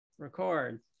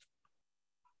Record.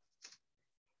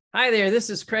 Hi there,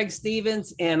 this is Craig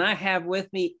Stevens, and I have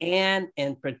with me Ann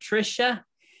and Patricia,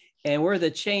 and we're the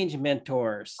Change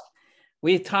Mentors.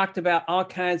 We've talked about all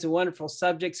kinds of wonderful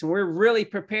subjects, and we're really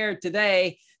prepared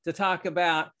today to talk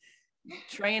about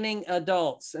training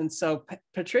adults. And so,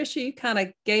 Patricia, you kind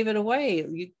of gave it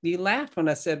away. You laughed when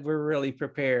I said we're really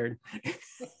prepared.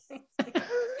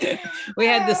 We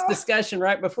had this discussion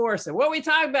right before. So, what are we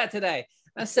talking about today?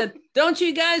 I said, don't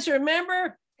you guys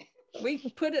remember? We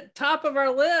put it top of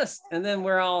our list, and then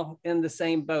we're all in the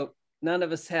same boat. None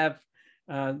of us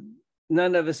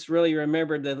really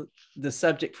remember the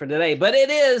subject for today, but it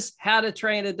is how to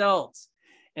train adults.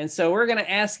 And so we're going to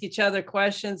ask each other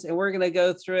questions, and we're going to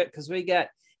go through it because we got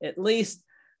at least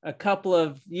a couple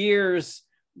of years.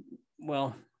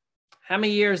 Well, how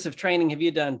many years of training have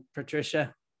you done,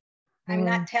 Patricia? I'm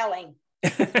not telling.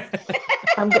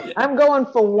 I'm going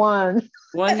for one.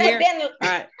 1 year. All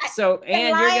right. So, Ann,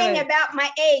 you're lying about my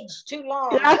age too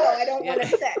long, so I don't want to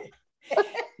say.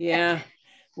 Yeah.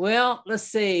 Well, let's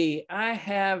see. I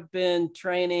have been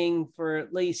training for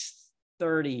at least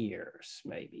 30 years,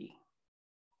 maybe.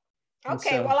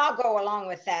 Okay, so, well, I'll go along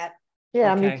with that.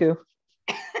 Yeah, okay. Me too.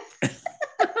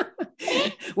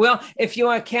 Well, if you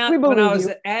want to count when I was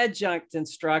an adjunct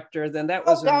instructor, then that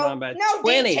was around about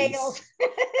 20s.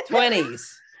 20s.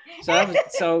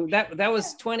 So that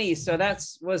was 20. So that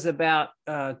was about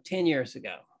 10 years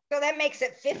ago. So that makes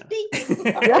it 50?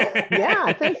 Yeah,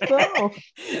 I think so.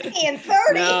 And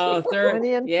 30. No,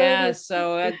 30. And yeah,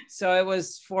 30. So it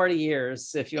was 40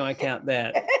 years if you want to count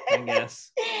that, I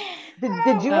guess.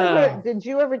 Did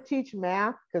you ever teach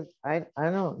math? Because I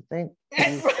don't think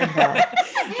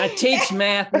I teach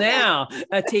math now.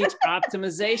 I teach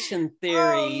optimization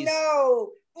theories. Oh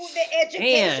no. The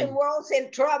education world's in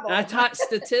trouble. I taught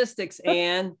statistics,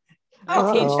 and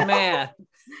I teach math.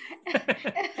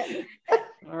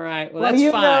 All right. Well,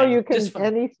 that's fine.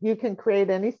 You can create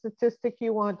any statistic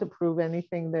you want to prove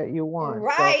anything that you want.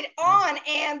 Right on,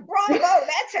 and bravo.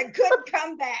 That's a good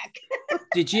comeback.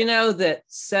 Did you know that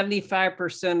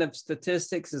 75% of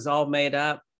statistics is all made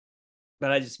up?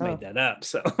 But I just made that up.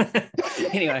 So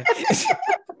anyway.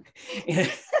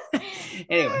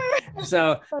 Anyway,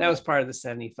 so that was part of the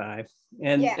 75,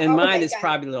 and mine is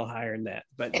probably a little higher than that,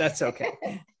 but that's okay.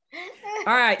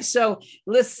 All right, so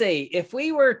let's see. If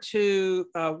we were to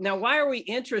now, why are we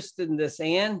interested in this,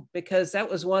 Ann? Because that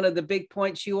was one of the big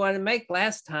points you wanted to make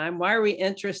last time. Why are we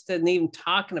interested in even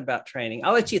talking about training?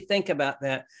 I'll let you think about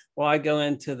that while I go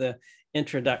into the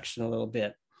introduction a little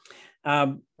bit,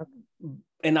 and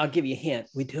I'll give you a hint.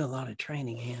 We do a lot of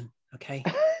training, Ann. Okay,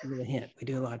 give you a hint. We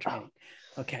do a lot of training.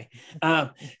 Okay.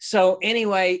 So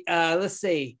anyway, let's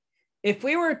see. If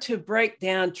we were to break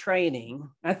down training,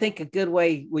 I think a good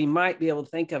way we might be able to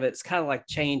think of it, it's kind of like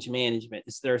change management.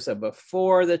 There's a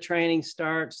before the training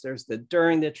starts, there's the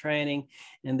during the training,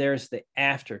 and there's the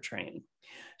after training.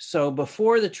 So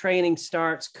before the training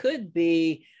starts could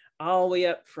be all the way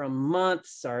up from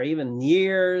months or even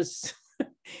years.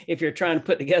 If you're trying to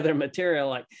put together material,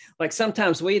 like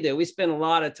sometimes we do, we spend a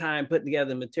lot of time putting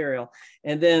together material,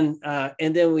 and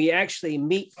then we actually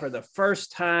meet for the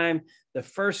first time, the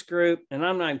first group, and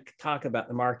I'm not even talking about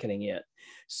the marketing yet.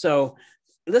 So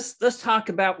let's talk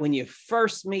about when you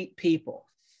first meet people,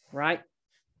 right?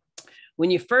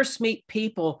 When you first meet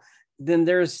people, then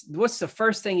what's the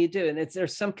first thing you do? And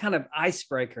there's some kind of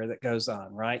icebreaker that goes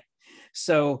on, right?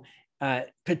 So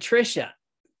Patricia,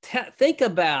 think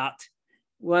about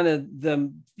one of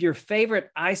your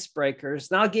favorite icebreakers.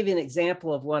 And I'll give you an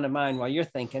example of one of mine while you're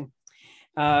thinking.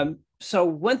 So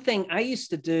one thing I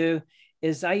used to do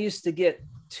is I used to get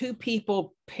two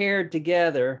people paired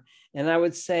together, and I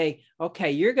would say,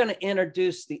 okay, you're going to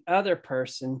introduce the other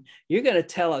person. You're going to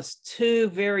tell us two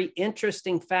very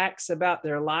interesting facts about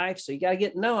their life. So you got to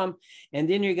get to know them, and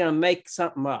then you're going to make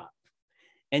something up.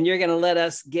 And you're going to let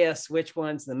us guess which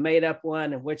one's the made up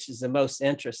one and which is the most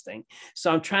interesting.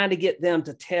 So I'm trying to get them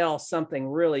to tell something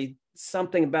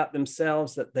about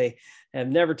themselves that they have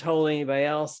never told anybody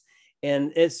else.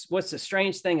 And what's the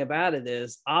strange thing about it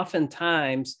is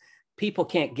oftentimes people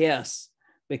can't guess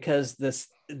because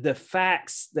the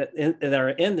facts that are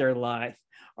in their life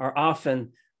are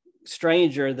often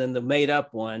stranger than the made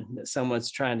up one that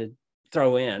someone's trying to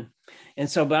throw in. And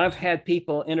so, but I've had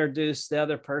people introduce the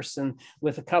other person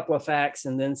with a couple of facts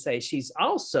and then say, she's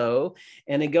also,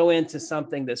 and then go into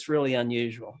something that's really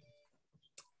unusual.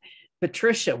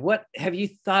 Patricia, have you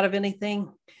thought of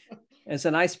anything as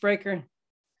an icebreaker?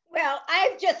 Well,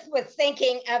 I just was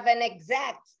thinking of an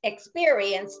exact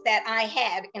experience that I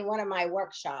had in one of my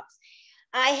workshops.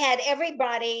 I had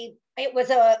everybody, it was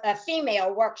a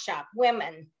female workshop,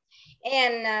 women.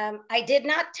 And I did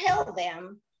not tell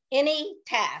them any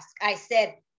task. I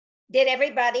said, did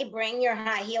everybody bring your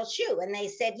high heel shoe? And they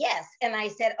said, yes. And I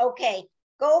said, okay,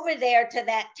 go over there to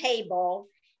that table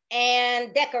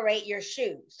and decorate your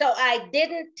shoe. So I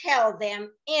didn't tell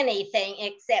them anything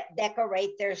except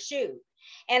decorate their shoe.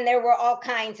 And there were all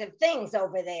kinds of things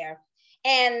over there.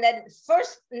 And the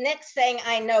next thing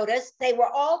I noticed, they were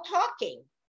all talking.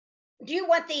 Do you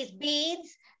want these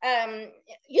beads? A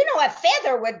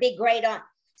feather would be great on.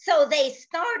 So they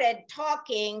started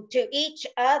talking to each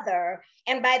other.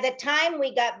 And by the time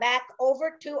we got back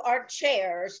over to our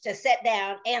chairs to sit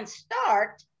down and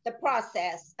start the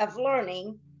process of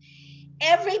learning,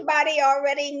 everybody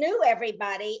already knew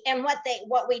everybody. And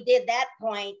what we did that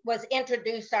point was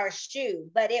introduce our shoe,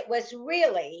 but it was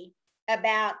really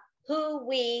about who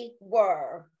we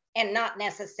were and not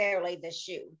necessarily the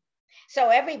shoe. So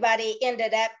everybody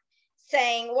ended up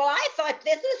saying, well, I thought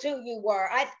this is who you were.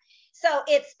 So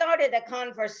it started a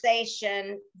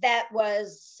conversation that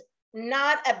was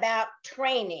not about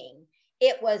training.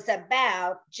 It was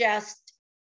about just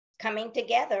coming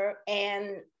together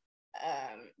and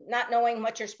not knowing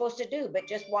what you're supposed to do, but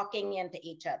just walking into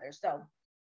each other. So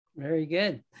very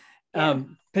good. Yeah.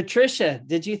 Patricia,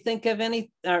 did you think of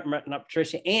any, not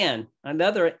Patricia, Ann,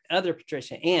 other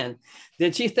Patricia, Ann,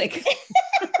 did you think,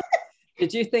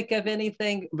 did you think of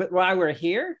anything but while we're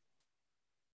here?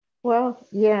 Well,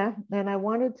 yeah. And I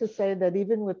wanted to say that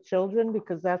even with children,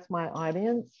 because that's my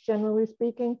audience, generally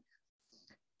speaking,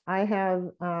 I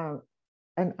have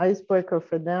an icebreaker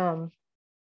for them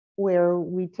where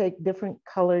we take different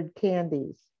colored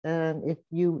candies. And if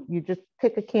you just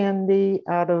pick a candy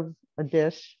out of a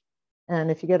dish, and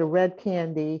if you get a red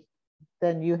candy,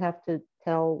 then you have to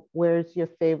tell where's your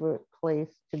favorite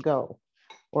place to go,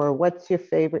 or what's your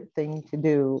favorite thing to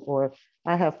do, or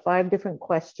I have 5 different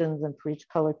questions, and for each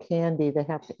color candy, they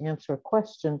have to answer a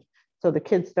question. So the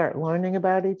kids start learning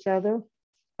about each other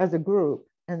as a group.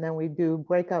 And then we do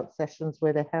breakout sessions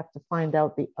where they have to find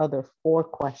out the other 4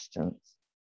 questions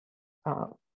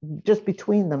just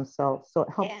between themselves. So it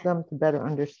helps them to better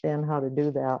understand how to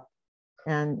do that.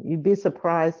 And you'd be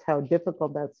surprised how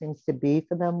difficult that seems to be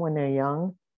for them when they're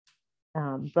young.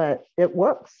 But it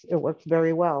works. It works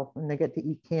very well, and they get to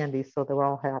eat candy, so they're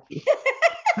all happy.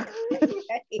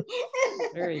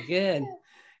 Very good.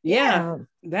 Yeah,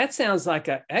 that sounds like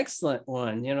an excellent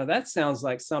one. That sounds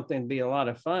like something to be a lot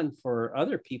of fun for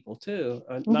other people too.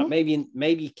 Not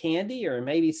maybe candy, or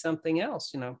maybe something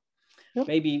else,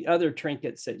 maybe other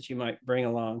trinkets that you might bring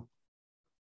along.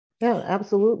 Yeah,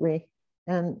 absolutely.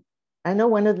 And I know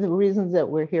one of the reasons that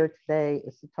we're here today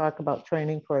is to talk about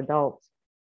training for adults.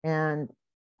 And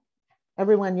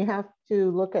everyone, you have to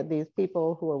look at these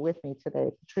people who are with me today.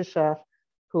 Patricia,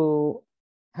 who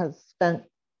has spent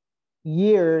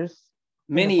years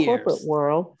in the corporate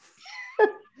world.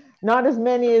 Not as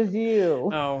many as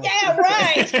you. Oh. Yeah,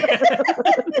 right.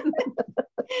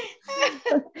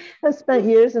 Has spent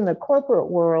years in the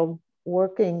corporate world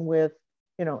working with,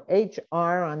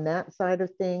 HR on that side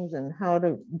of things, and how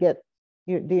to get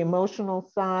the emotional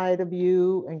side of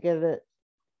you and get it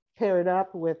paired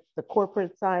up with the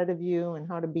corporate side of you, and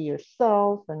how to be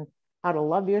yourself, and how to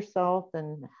love yourself,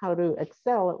 and how to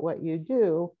excel at what you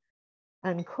do.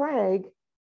 And Craig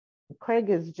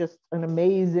is just an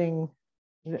amazing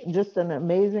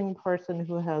person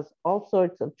who has all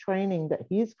sorts of training that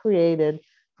he's created,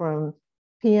 from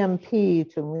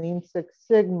PMP to Lean Six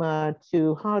Sigma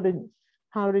to how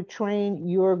to train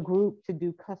your group to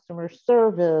do customer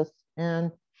service.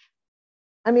 And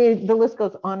I mean, the list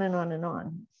goes on and on and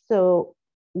on. So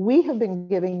we have been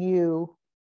giving you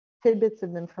tidbits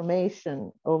of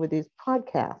information over these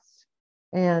podcasts.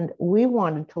 And we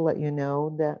wanted to let you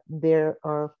know that there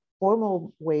are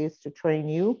formal ways to train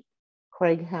you.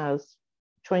 Craig has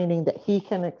training that he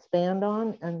can expand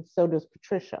on, and so does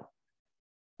Patricia.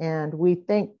 And we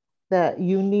think that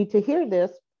you need to hear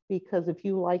this, because if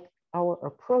you like our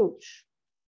approach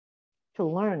to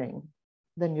learning,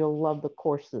 then you'll love the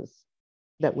courses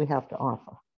that we have to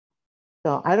offer.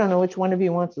 So I don't know which one of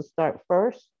you wants to start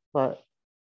first, but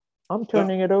I'm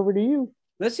turning it over to you.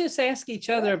 Let's just ask each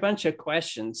other a bunch of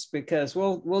questions, because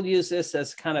we'll use this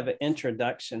as kind of an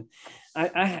introduction.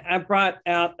 I brought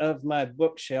out of my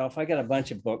bookshelf, I got a bunch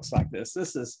of books like this.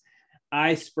 This is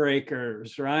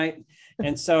icebreakers, right?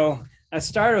 And so I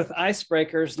started with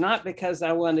icebreakers, not because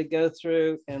I wanted to go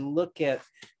through and look at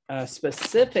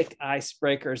specific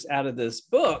icebreakers out of this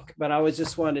book, but I was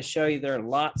just wanted to show you there are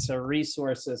lots of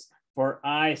resources for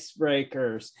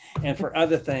icebreakers and for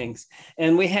other things.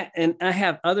 And I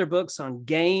have other books on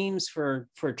games for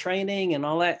training and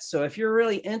all that. So if you're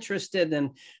really interested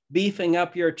in beefing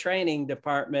up your training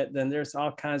department, then there's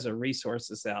all kinds of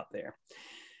resources out there.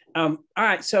 All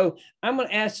right, so I'm going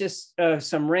to ask just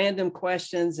some random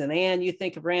questions, and Ann, you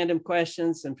think of random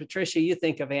questions, and Patricia, you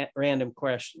think of random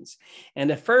questions. And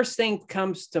the first thing that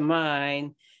comes to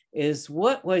mind is,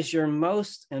 what was your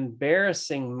most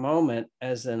embarrassing moment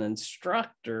as an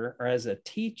instructor or as a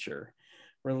teacher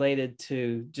related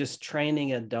to just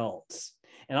training adults?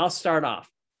 And I'll start off.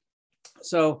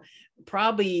 So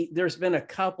probably there's been a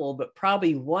couple, but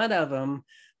probably one of them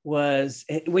was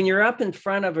when you're up in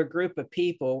front of a group of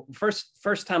people.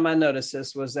 First time I noticed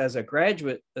this was as a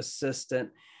graduate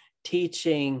assistant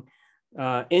teaching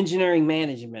engineering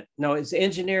management. No, it's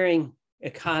engineering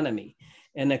economy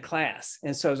in a class.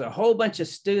 And so there's a whole bunch of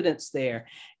students there.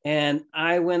 And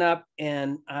I went up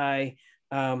and I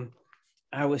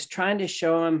was trying to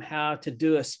show them how to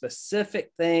do a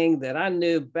specific thing that I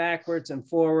knew backwards and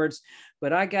forwards,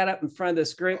 but I got up in front of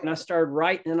this group and I started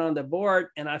writing it on the board,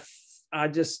 and I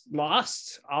just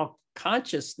lost all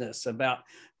consciousness about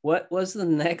what was the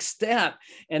next step.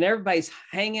 And everybody's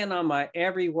hanging on my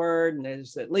every word. And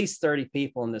there's at least 30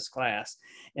 people in this class,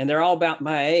 and they're all about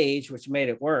my age, which made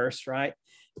it worse, right?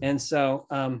 And so,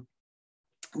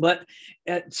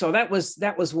 so that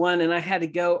was one. And I had to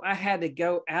go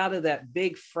out of that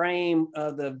big frame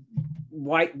of the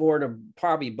whiteboard, or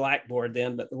probably blackboard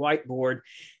then, but the whiteboard.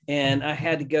 And I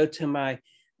had to go to my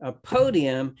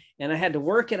podium, and I had to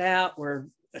work it out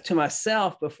to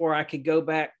myself before I could go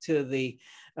back to the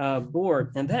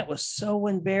board. And that was so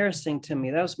embarrassing to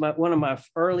me. That was one of my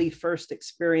early first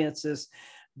experiences.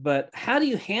 But how do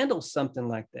you handle something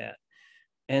like that?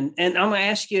 And I'm going to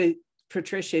ask you,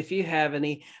 Patricia, if you have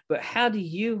any, but how do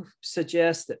you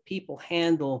suggest that people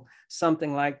handle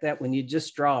something like that when you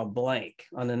just draw a blank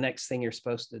on the next thing you're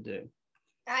supposed to do?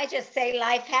 I just say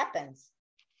life happens.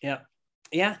 Yeah.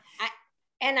 Yeah.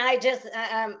 And I just,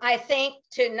 I think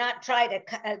to not try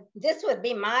to, this would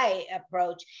be my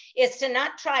approach, is to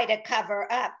not try to cover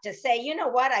up, to say, you know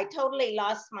what, I totally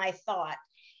lost my thought.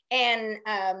 And,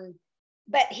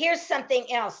 but here's something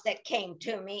else that came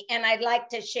to me, and I'd like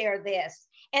to share this.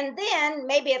 And then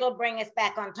maybe it'll bring us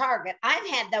back on target. I've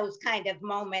had those kind of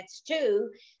moments too.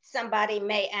 Somebody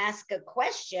may ask a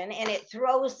question and it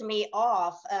throws me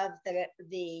off of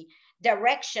the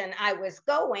direction I was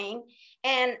going.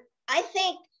 And I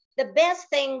think the best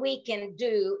thing we can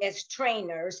do as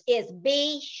trainers is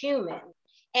be human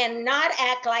and not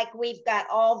act like we've got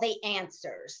all the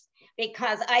answers.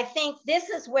 Because I think this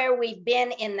is where we've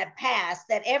been in the past,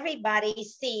 that everybody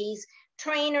sees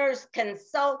trainers,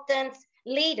 consultants,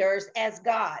 leaders as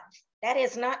God. That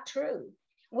is not true.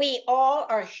 We all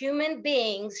are human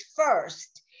beings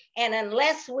first. And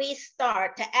unless we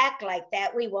start to act like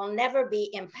that, we will never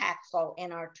be impactful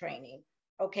in our training.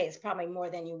 Okay, it's probably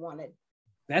more than you wanted.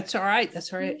 That's all right.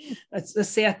 That's all right. Let's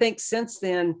see. I think since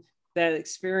then, that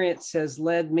experience has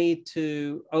led me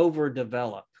to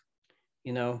overdevelop,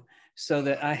 so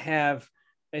that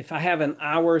if I have an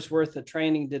hour's worth of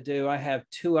training to do, I have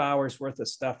 2 hours worth of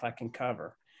stuff I can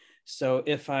cover. So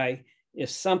if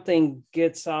something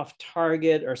gets off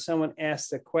target or someone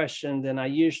asks a question, then I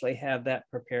usually have that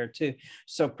prepared too.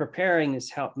 So preparing has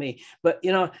helped me. But,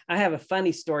 I have a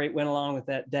funny story that went along with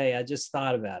that day. I just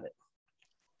thought about it.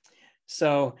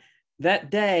 So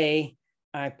that day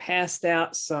I passed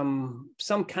out some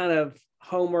kind of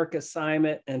homework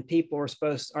assignment, and people were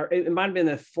supposed to, or it might've been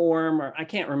a form, or I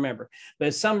can't remember,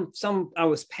 but I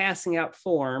was passing out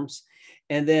forms,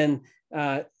 and then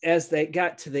as they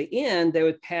got to the end, they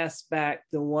would pass back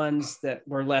the ones that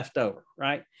were left over,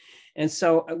 right? And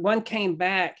so one came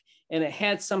back and it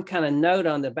had some kind of note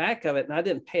on the back of it, and I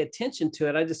didn't pay attention to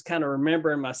it. I just kind of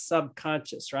remember in my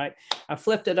subconscious, right? I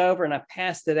flipped it over and I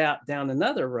passed it out down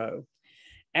another row.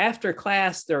 After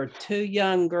class, there were 2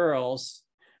 young girls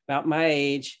about my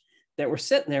age that were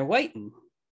sitting there waiting.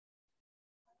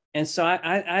 And so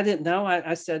I didn't know.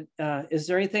 I said, is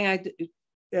there anything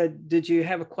did you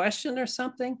have a question or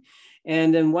something?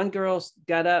 And then one girl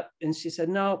got up and she said,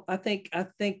 no, I think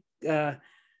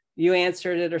you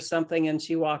answered it or something. And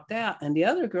she walked out. And the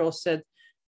other girl said,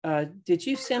 did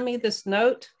you send me this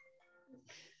note?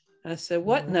 I said,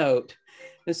 what note?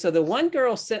 And so the one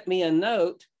girl sent me a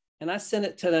note, and I sent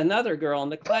it to another girl in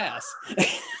the class.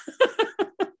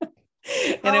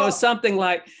 And it was something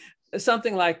like,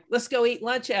 let's go eat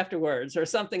lunch afterwards, or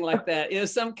something like that. It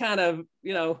was some kind of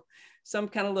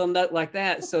little note like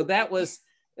that. So that was,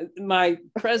 my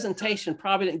presentation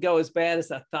probably didn't go as bad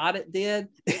as I thought it did.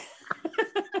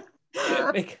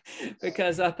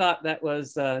 Because I thought that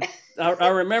was, I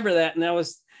remember that. And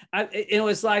it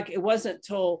was like, it wasn't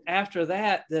till after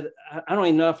that I don't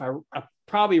even know if I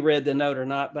probably read the note or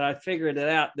not, but I figured it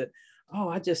out that, oh,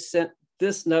 I just sent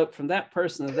this note from that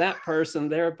person to that person.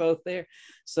 They're both there.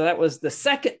 So that was the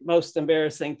second most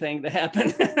embarrassing thing to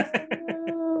happen.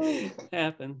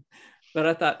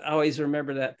 But I always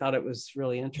remember that, thought it was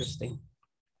really interesting.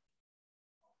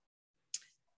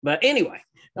 But anyway,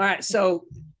 all right. So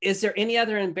is there any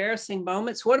other embarrassing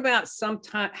moments? What about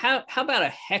how about a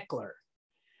heckler?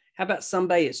 How about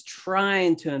somebody is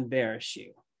trying to embarrass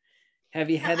you? Have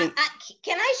you had any?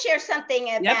 Can I share something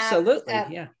about? Absolutely,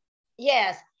 yeah.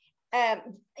 Yes.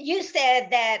 You said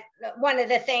that one of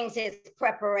the things is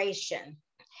preparation.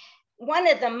 One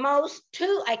of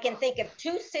the I can think of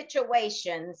two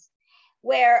situations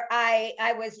where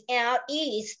I was out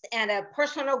east at a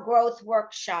personal growth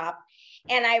workshop.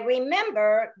 And I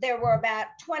remember there were about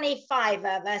 25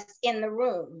 of us in the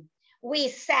room. We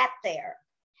sat there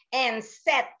and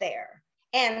sat there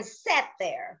and sat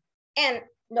there, and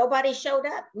nobody showed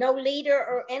up, no leader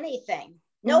or anything,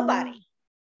 nobody.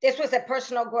 This was a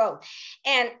personal growth.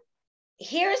 And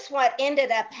here's what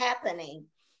ended up happening.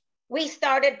 We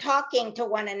started talking to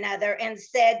one another and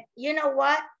said, you know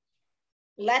what?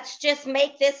 Let's just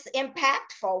make this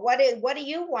impactful. What do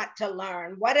you want to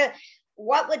learn?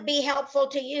 What would be helpful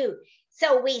to you?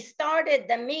 So we started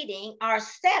the meeting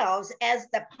ourselves as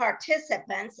the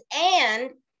participants, and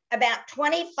about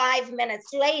 25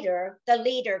 minutes later, the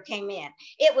leader came in.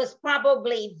 It was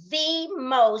probably the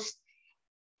most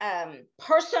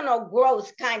personal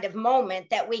growth kind of moment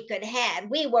that we could have.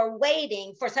 We were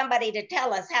waiting for somebody to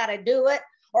tell us how to do it,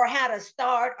 or how to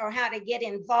start, or how to get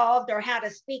involved, or how to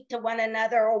speak to one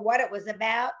another, or what it was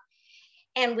about.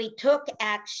 And we took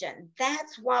action.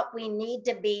 That's what we need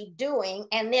to be doing.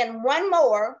 And then one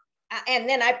more, and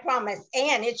then I promise,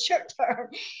 Ann, it's your turn.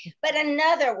 But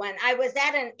another one, I was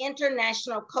at an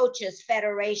International Coaches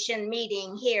Federation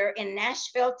meeting here in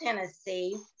Nashville,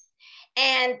 Tennessee,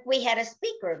 and we had a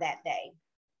speaker that day,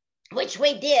 which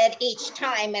we did each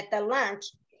time at the lunch.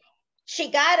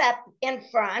 She got up in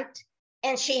front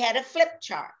and she had a flip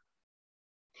chart.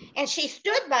 And she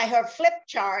stood by her flip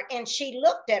chart and she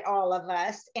looked at all of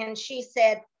us and she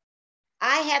said,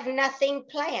 I have nothing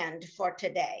planned for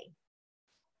today.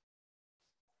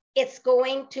 It's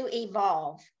going to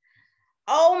evolve.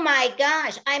 Oh my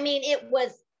gosh. I mean, it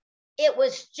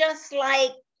was just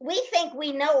like, we think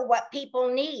we know what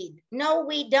people need. No,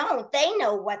 we don't. They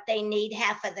know what they need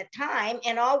half of the time.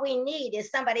 And all we need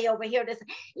is somebody over here to say,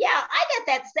 yeah, I got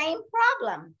that same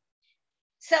problem.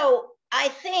 So I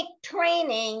think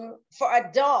training for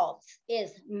adults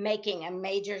is making a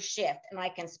major shift, and I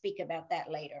can speak about that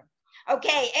later.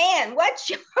 Okay, Ann, what's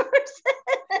yours?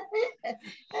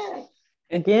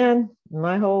 Again,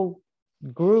 my whole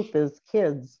group is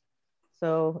kids,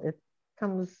 so it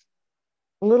comes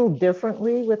a little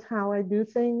differently with how I do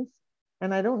things.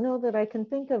 And I don't know that I can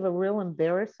think of a real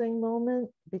embarrassing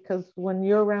moment, because when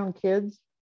you're around kids,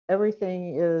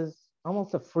 everything is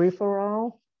almost a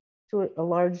free-for-all to a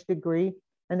large degree.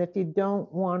 And if you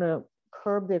don't want to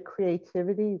curb their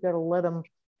creativity, you got to let them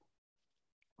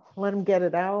get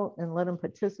it out and let them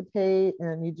participate.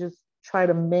 And you just try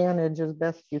to manage as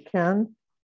best you can.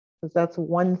 Because that's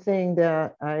one thing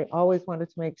that I always wanted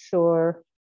to make sure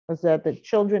was that the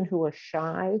children who are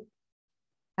shy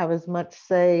have as much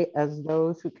say as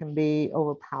those who can be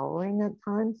overpowering at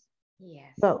times.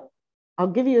 Yes. So I'll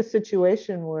give you a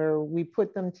situation where we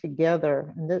put them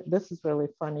together, and this is really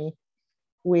funny.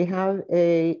 We have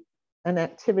an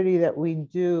activity that we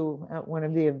do at one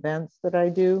of the events that I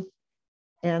do,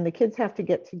 and the kids have to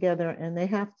get together and they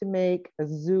have to make a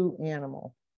zoo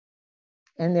animal.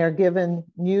 And they're given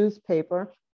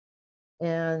newspaper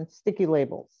and sticky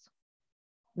labels.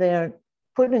 They're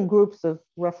put in groups of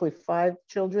roughly 5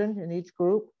 children in each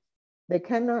group. They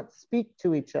cannot speak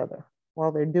to each other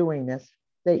while they're doing this.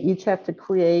 They each have to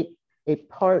create a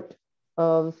part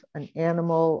of an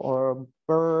animal or a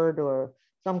bird or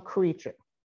some creature.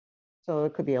 So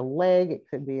it could be a leg, it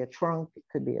could be a trunk, it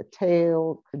could be a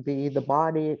tail, it could be the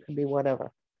body, it could be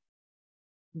whatever.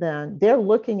 Then they're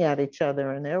looking at each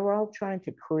other and they're all trying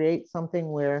to create something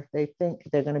where they think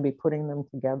they're going to be putting them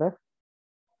together.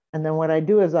 And then what I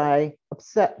do is I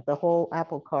upset the whole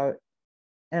apple cart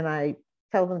and I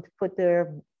tell them to put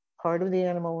their part of the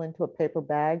animal into a paper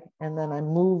bag, and then I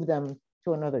move them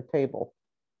to another table.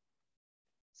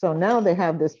 So now they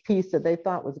have this piece that they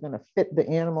thought was going to fit the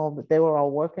animal that they were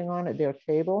all working on at their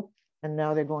table, and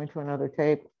now they're going to another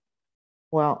table.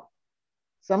 Well,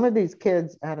 some of these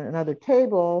kids at another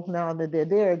table, now that they're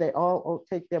there, they all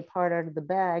take their part out of the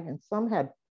bag, and some had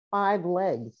 5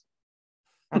 legs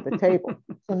at the table.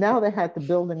 So now they had to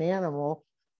build an animal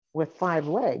with 5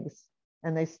 legs,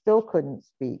 and they still couldn't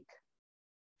speak.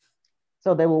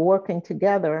 So they were working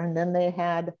together, and then they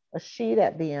had a sheet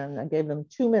at the end. I gave them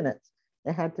 2 minutes.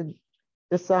 They had to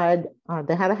decide,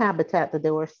 they had a habitat that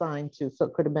they were assigned to. So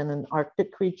it could have been an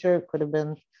Arctic creature, it could have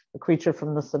been a creature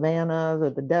from the savannas or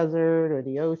the desert or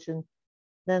the ocean.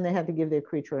 Then they had to give their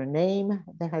creature a name.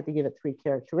 They had to give it 3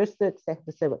 characteristics. They had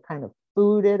to say what kind of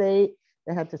food it ate.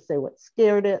 They had to say what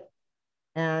scared it.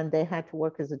 And they had to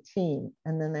work as a team.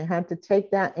 And then they had to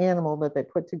take that animal that they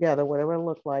put together, whatever it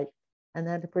looked like, and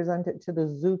they had to present it to the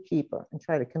zookeeper and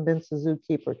try to convince the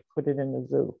zookeeper to put it in the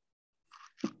zoo.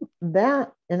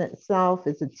 That in itself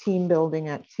is a team building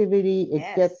activity.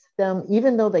 It gets them,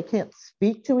 even though they can't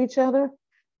speak to each other,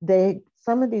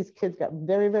 some of these kids got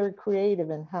very, very creative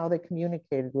in how they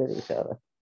communicated with each other.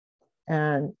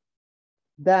 And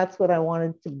that's what I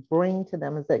wanted to bring to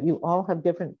them, is that you all have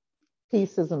different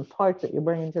pieces and parts that you're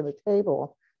bringing to the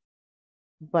table,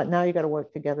 but now you got to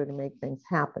work together to make things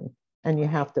happen. And you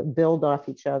have to build off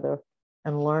each other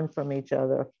and learn from each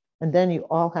other. And then you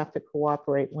all have to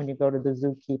cooperate when you go to the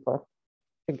zookeeper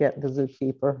to get the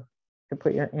zookeeper to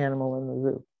put your animal in the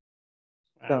zoo.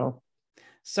 Wow.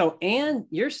 So, Ann,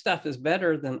 your stuff is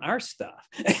better than our stuff.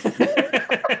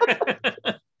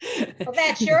 Well,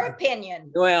 that's your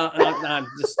opinion. Well,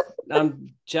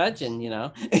 I'm judging, you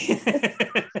know.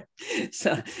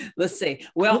 So let's see.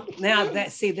 Well, now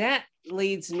that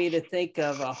leads me to think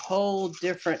of a whole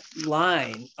different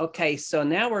line. Okay, so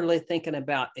now we're thinking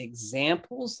about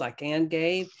examples like Ann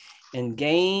gave, and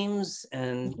games,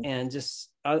 and just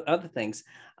other things.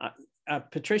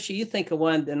 Patricia, you think of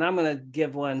one, and I'm going to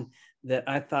give one that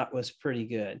I thought was pretty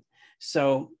good.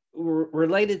 So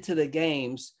related to the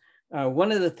games,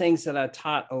 one of the things that I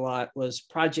taught a lot was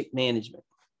project management.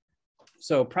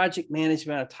 So project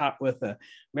management, I taught with the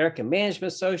American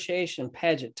Management Association,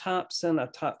 Paget Thompson. I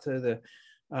taught to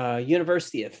the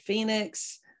University of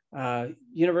Phoenix,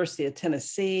 University of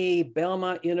Tennessee,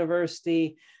 Belmont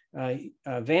University,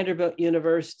 Vanderbilt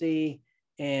University,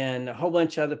 and a whole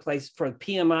bunch of other places for the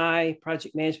PMI,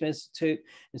 Project Management Institute.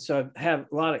 And so I have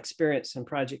a lot of experience in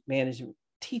project management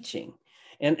teaching.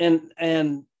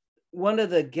 And one of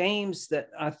the games that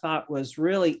I thought was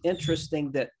really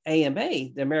interesting that AMA,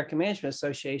 the American Management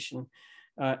Association,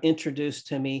 introduced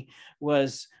to me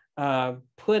was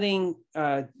putting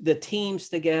the teams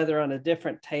together on the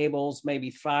different tables, maybe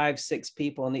 5, 6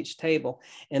 people on each table.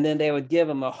 And then they would give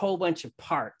them a whole bunch of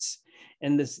parts.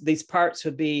 And these parts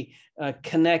would be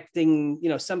connecting, you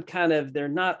know, some kind of, they're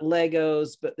not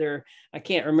Legos, but I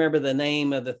can't remember the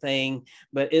name of the thing,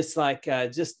 but it's like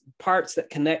just parts that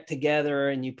connect together,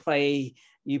 and you play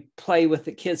with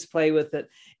it, kids play with it.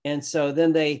 And so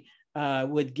then they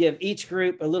would give each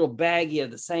group a little baggie of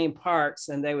the same parts,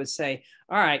 and they would say,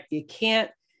 all right, you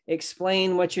can't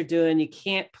explain what you're doing, you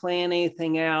can't plan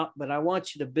anything out, but I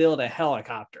want you to build a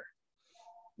helicopter.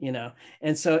 You know,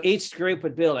 and so each group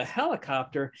would build a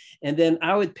helicopter, and then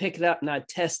I would pick it up and I'd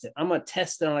test it. I'm going to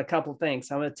test it on a couple of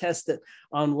things. I'm going to test it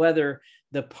on whether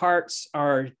the parts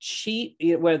are cheap,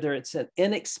 whether it's an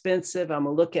inexpensive. I'm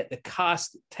going to look at the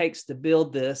cost it takes to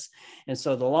build this. And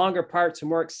so the longer parts are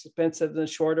more expensive than the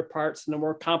shorter parts, and the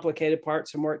more complicated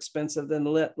parts are more expensive than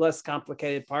the less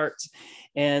complicated parts.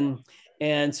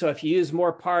 And so if you use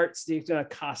more parts, it's going to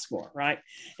cost more, right?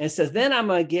 And so then I'm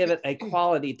going to give it a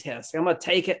quality test. I'm going to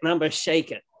take it and I'm going to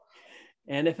shake it.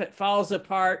 And if it falls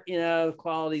apart, you know, the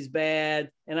quality's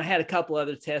bad. And I had a couple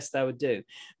other tests I would do.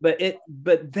 But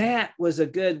that was a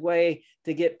good way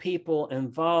to get people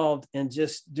involved in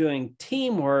just doing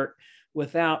teamwork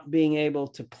without being able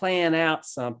to plan out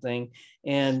something.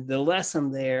 And the lesson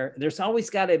there's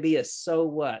always got to be a so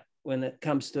what when it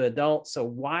comes to adults. So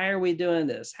why are we doing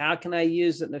this? How can I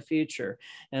use it in the future?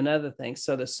 And other things.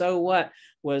 So the so what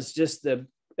was just the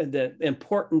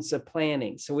importance of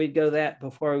planning. So we'd go that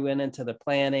before we went into the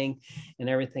planning and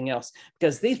everything else.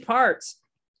 Because these parts,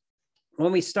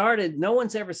 when we started, no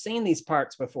one's ever seen these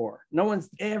parts before. No one's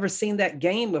ever seen that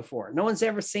game before. No one's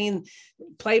ever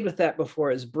played with that before.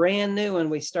 It's brand new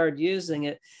when we started using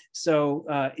it.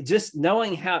 So just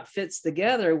knowing how it fits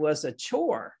together was a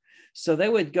chore. So they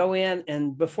would go in,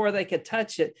 and before they could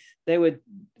touch it, they would,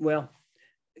 well,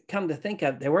 come to think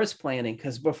of it, there was planning,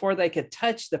 because before they could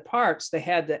touch the parts, they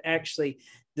had to actually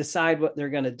decide what they're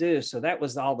going to do. So that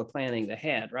was all the planning they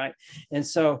had, right? And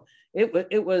so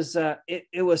it was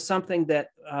something that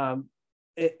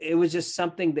it was just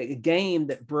something, that a game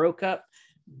that broke up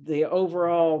the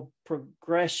overall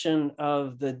progression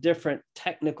of the different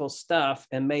technical stuff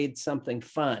and made something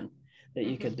fun that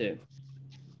you could do.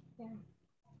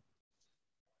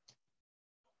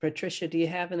 Patricia, do you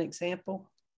have an example?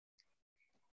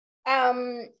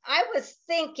 I was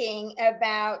thinking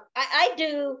about, I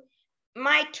do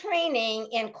my training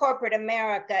in corporate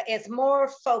America is more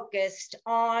focused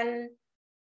on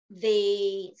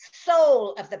the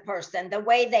soul of the person, the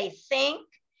way they think,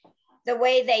 the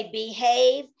way they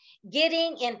behave,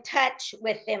 getting in touch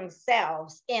with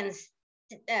themselves,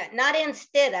 not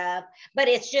instead of, but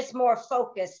it's just more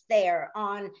focused there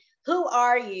on who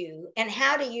are you and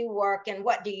how do you work and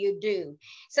what do you do.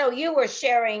 So you were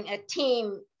sharing a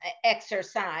team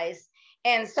exercise,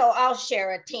 and so I'll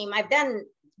share a team. I've done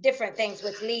different things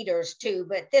with leaders too,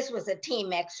 but this was a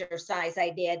team exercise I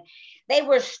did. They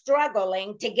were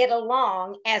struggling to get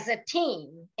along as a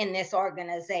team in this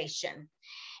organization.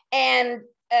 And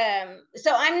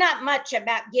so I'm not much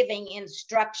about giving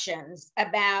instructions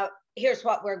about here's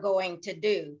what we're going to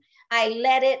do. I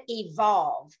let it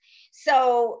evolve.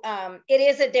 So it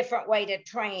is a different way to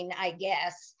train, I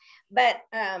guess. But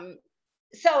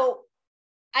so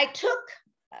I took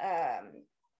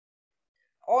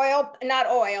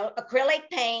acrylic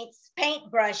paints,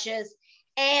 paint brushes,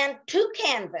 and 2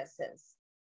 canvases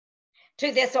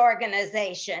to this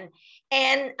organization.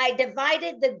 And I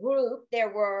divided the group. There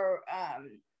were,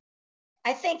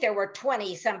 I think there were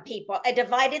 20 some people. I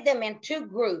divided them in 2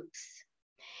 groups.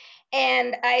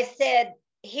 And I said,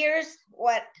 here's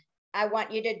what I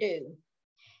want you to do.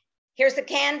 Here's a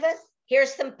canvas,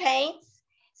 here's some paints.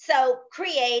 So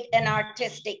create an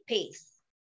artistic piece.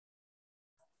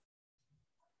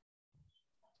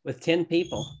 With 10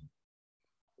 people.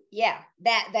 Yeah,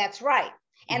 that's right.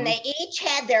 And they each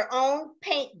had their own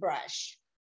paintbrush.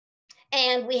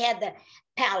 And we had the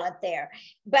palette there.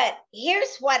 But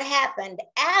here's what happened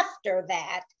after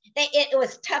that. It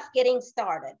was tough getting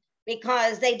started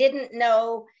because they didn't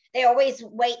know. They always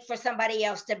wait for somebody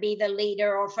else to be the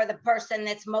leader or for the person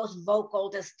that's most vocal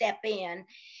to step in.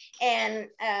 And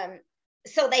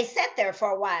so they sat there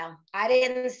for a while. I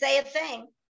didn't say a thing.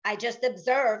 I just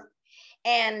observed.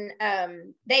 And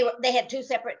they had 2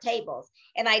 separate tables.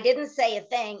 And I didn't say a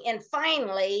thing. And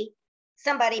finally,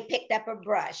 somebody picked up a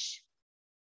brush.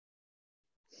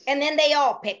 And then they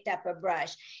all picked up a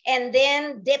brush and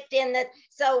then dipped in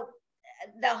so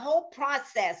the whole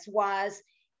process was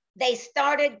they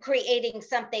started creating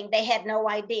something. They had no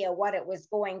idea what it was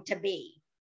going to be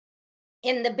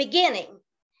in the beginning.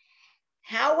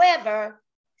 However,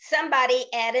 somebody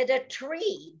added a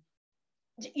tree.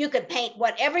 You could paint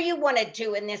whatever you wanted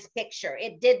to in this picture.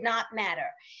 It did not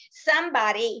matter.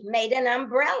 Somebody made an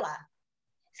umbrella.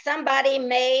 Somebody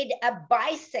made a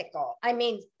bicycle. I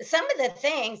mean, some of the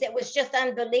things, it was just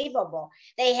unbelievable.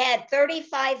 They had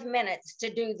 35 minutes to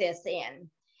do this in.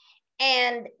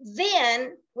 And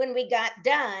then when we got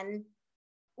done,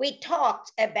 we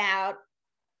talked about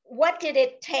what did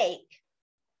it take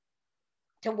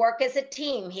to work as a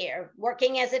team here,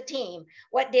 working as a team.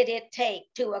 What did it take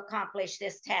to accomplish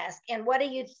this task? And what do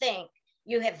you think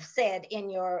you have said in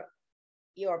your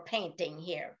painting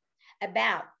here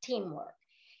about teamwork?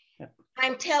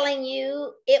 I'm telling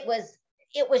you, it was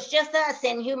just us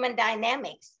in human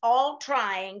dynamics, all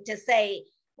trying to say,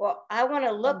 well, I want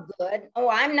to look good. Oh,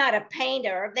 I'm not a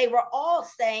painter. They were all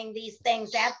saying these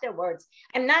things afterwards.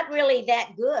 I'm not really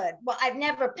that good. Well, I've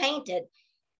never painted.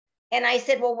 And I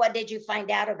said, well, what did you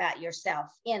find out about yourself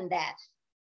in that?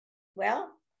 Well,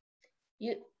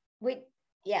 so,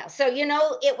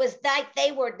 it was like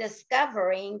they were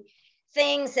discovering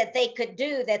things that they could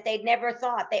do that they'd never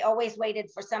thought. They always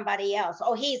waited for somebody else.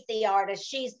 Oh, he's the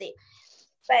artist,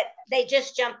 but they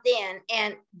just jumped in.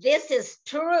 And this is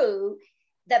true.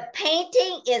 The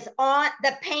paintings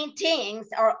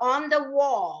are on the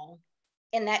wall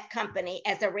in that company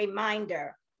as a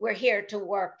reminder. We're here to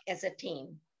work as a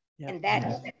team. Yep. And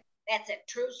that's a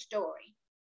true story.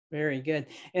 Very good.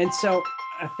 And so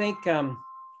I think I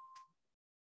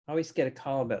always get a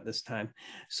call about this time.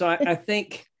 So I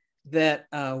think that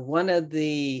one of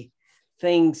the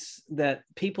things that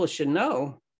people should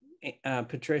know,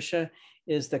 Patricia,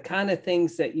 is the kind of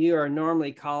things that you are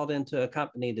normally called into a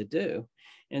company to do.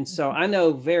 And so I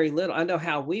know very little. I know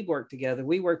how we work together.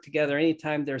 We work together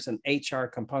anytime there's an HR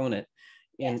component,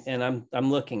 and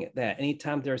I'm looking at that.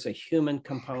 Anytime there's a human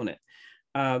component.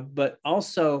 But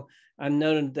also, I've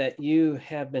noted that you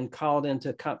have been called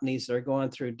into companies that are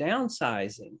going through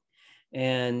downsizing,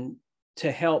 and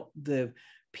to help the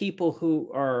people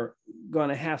who are going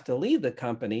to have to leave the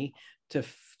company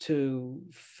to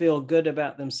feel good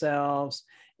about themselves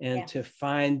and to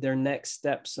find their next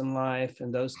steps in life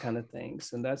and those kind of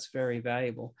things. And that's very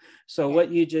valuable. So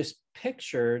what you just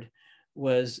pictured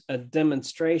was a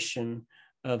demonstration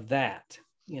of that,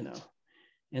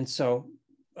 And so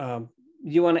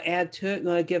you want to add to it? You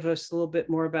want to give us a little bit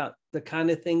more about the kind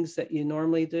of things that you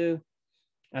normally do?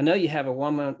 I know you have a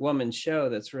woman show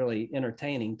that's really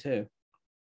entertaining too.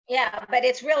 Yeah, but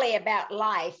it's really about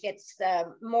life. It's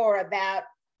more about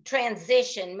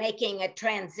transition, making a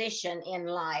transition in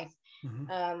life.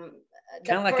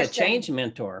 Kind of like a change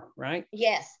mentor, right?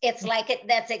 Yes, it's like it.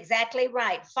 That's exactly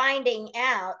right. Finding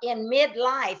out in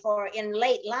midlife or in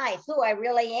late life who I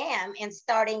really am and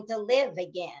starting to live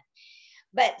again.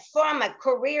 But from a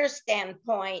career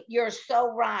standpoint, you're so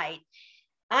right.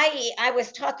 I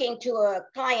was talking to a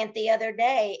client the other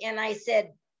day and I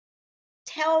said,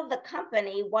 tell the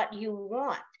company what you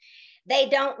want. They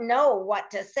don't know what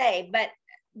to say, but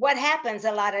what happens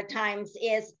a lot of times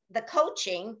is the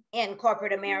coaching in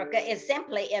corporate America is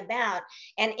simply about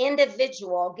an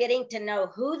individual getting to know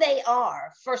who they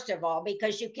are, first of all,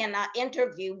 because you cannot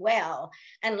interview well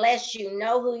unless you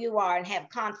know who you are and have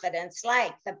confidence,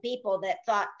 like the people that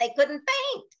thought they couldn't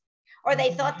paint, or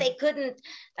they thought they couldn't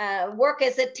work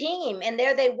as a team, and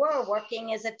there they were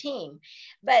working as a team.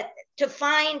 But to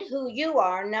find who you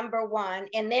are, number one,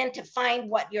 and then to find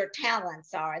what your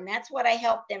talents are. And that's what I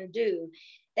help them do.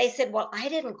 They said, well, I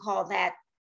didn't call that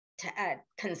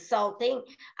consulting.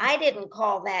 I didn't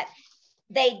call that.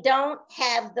 They don't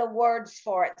have the words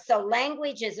for it. So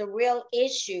language is a real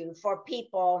issue for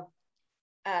people.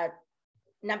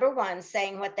 Number one,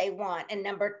 saying what they want. And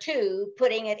number two,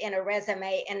 putting it in a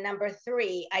resume. And number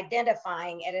three,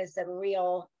 identifying it as a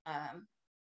real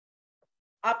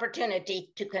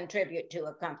opportunity to contribute to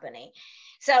a company.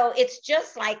 So it's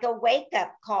just like a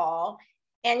wake-up call.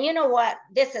 And you know what?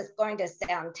 This is going to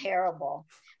sound terrible,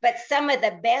 but some of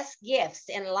the best gifts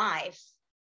in life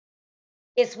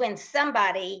is when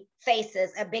somebody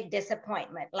faces a big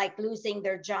disappointment, like losing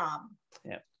their job.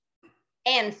 Yeah.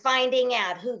 And finding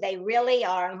out who they really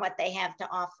are and what they have to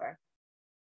offer.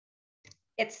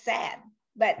 It's sad,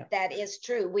 but that is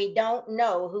true. We don't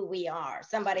know who we are.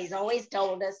 Somebody's always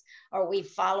told us, or we've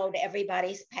followed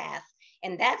everybody's path.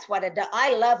 And that's what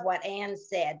I love what Ann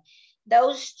said.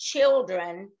 Those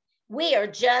children, we are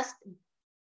just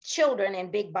children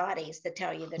in big bodies, to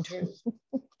tell you the truth.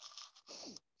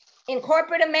 In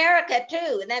corporate America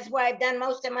too. And that's where I've done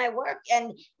most of my work.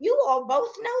 And you all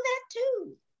both know that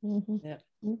too.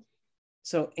 Yeah.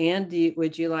 So Ann,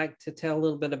 would you like to tell a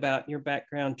little bit about your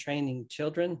background training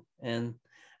children? And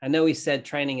I know we said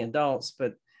training adults,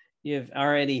 but you've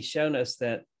already shown us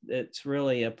that it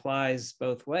really applies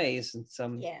both ways in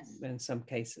some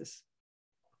cases.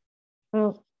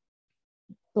 Well,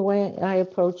 the way I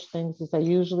approach things is I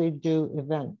usually do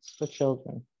events for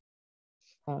children.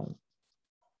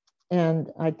 And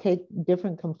I take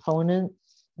different components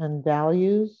and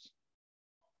values,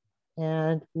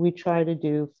 and we try to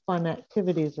do fun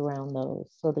activities around those.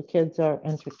 So the kids are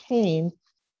entertained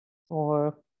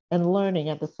and learning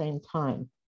at the same time.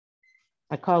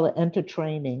 I call it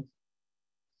entertraining.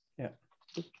 Yeah.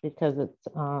 Because it's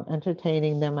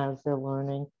entertaining them as they're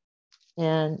learning.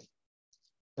 And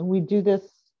we do this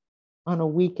on a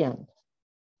weekend.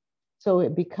 So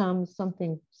it becomes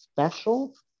something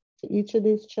special to each of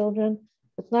these children.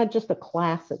 It's not just a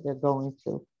class that they're going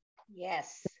to.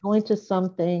 Yes. They're going to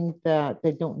something that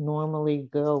they don't normally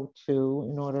go to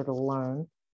in order to learn.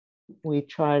 We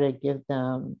try to give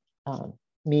them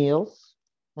meals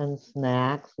and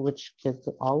snacks, which kids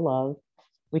all love.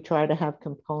 We try to have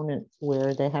components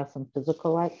where they have some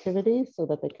physical activity so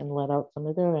that they can let out some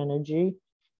of their energy.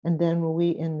 And then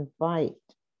we invite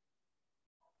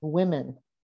women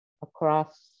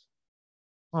across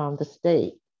the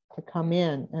state to come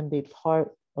in and be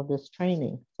part of this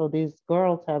training. So these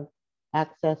girls have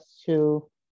access to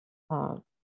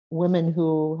women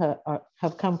who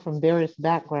have come from various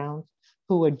backgrounds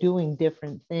who are doing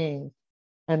different things.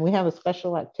 And we have a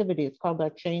special activity. It's called our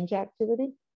change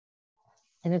activity.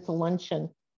 And it's a luncheon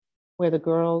where the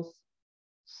girls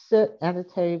sit at a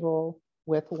table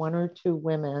with one or two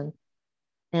women,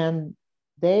 and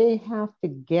they have to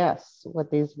guess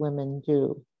what these women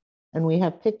do. And we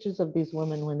have pictures of these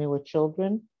women when they were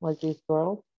children, like these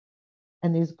girls.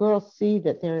 And these girls see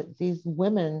that these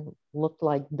women looked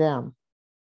like them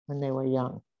when they were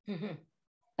young. Mm-hmm.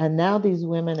 And now these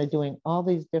women are doing all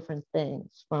these different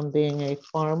things, from being a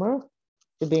farmer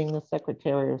to being the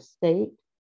Secretary of State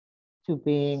to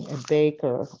being a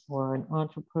baker or an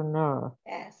entrepreneur.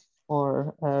 Yes.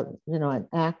 Or an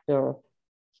actor.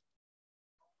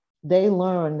 They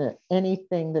learn that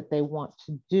anything that they want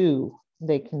to do,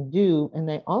 they can do. And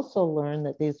they also learn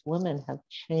that these women have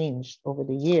changed over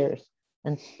the years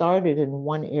and started in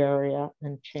one area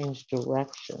and changed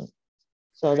direction.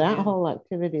 So that whole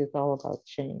activity is all about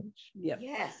change. Yep.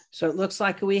 Yes. So it looks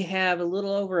like we have a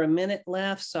little over a minute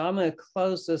left. So I'm going to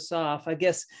close this off. I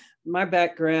guess my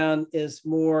background is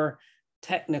more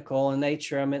technical in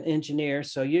nature. I'm an engineer,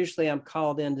 so usually I'm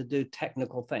called in to do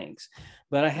technical things.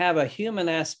 But I have a human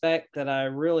aspect that I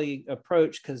really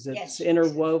approach because it's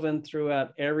interwoven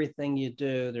throughout everything you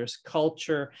do. There's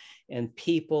culture and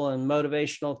people and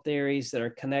motivational theories that are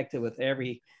connected with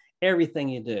everything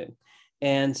you do.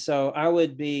 And so I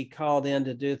would be called in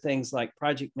to do things like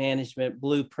project management,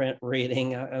 blueprint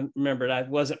reading. I remembered I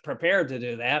wasn't prepared to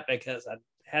do that because I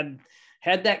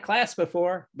had that class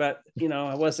before, but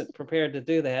I wasn't prepared to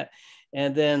do that.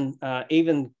 And then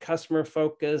even customer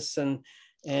focus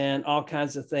and all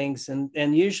kinds of things.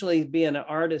 And usually being an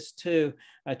artist too,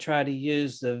 I try to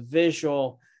use the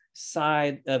visual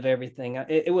side of everything.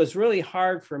 It was really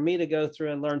hard for me to go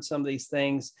through and learn some of these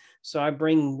things. So I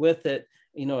bring with it,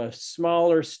 a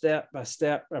smaller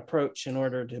step-by-step approach in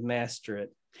order to master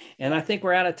it. And I think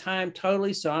we're out of time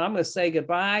totally. So I'm going to say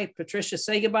goodbye. Patricia,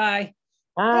 say goodbye.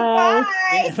 Bye.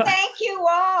 Thank you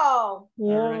all.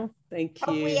 Yeah. All right. Thank you.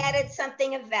 Hope we added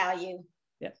something of value.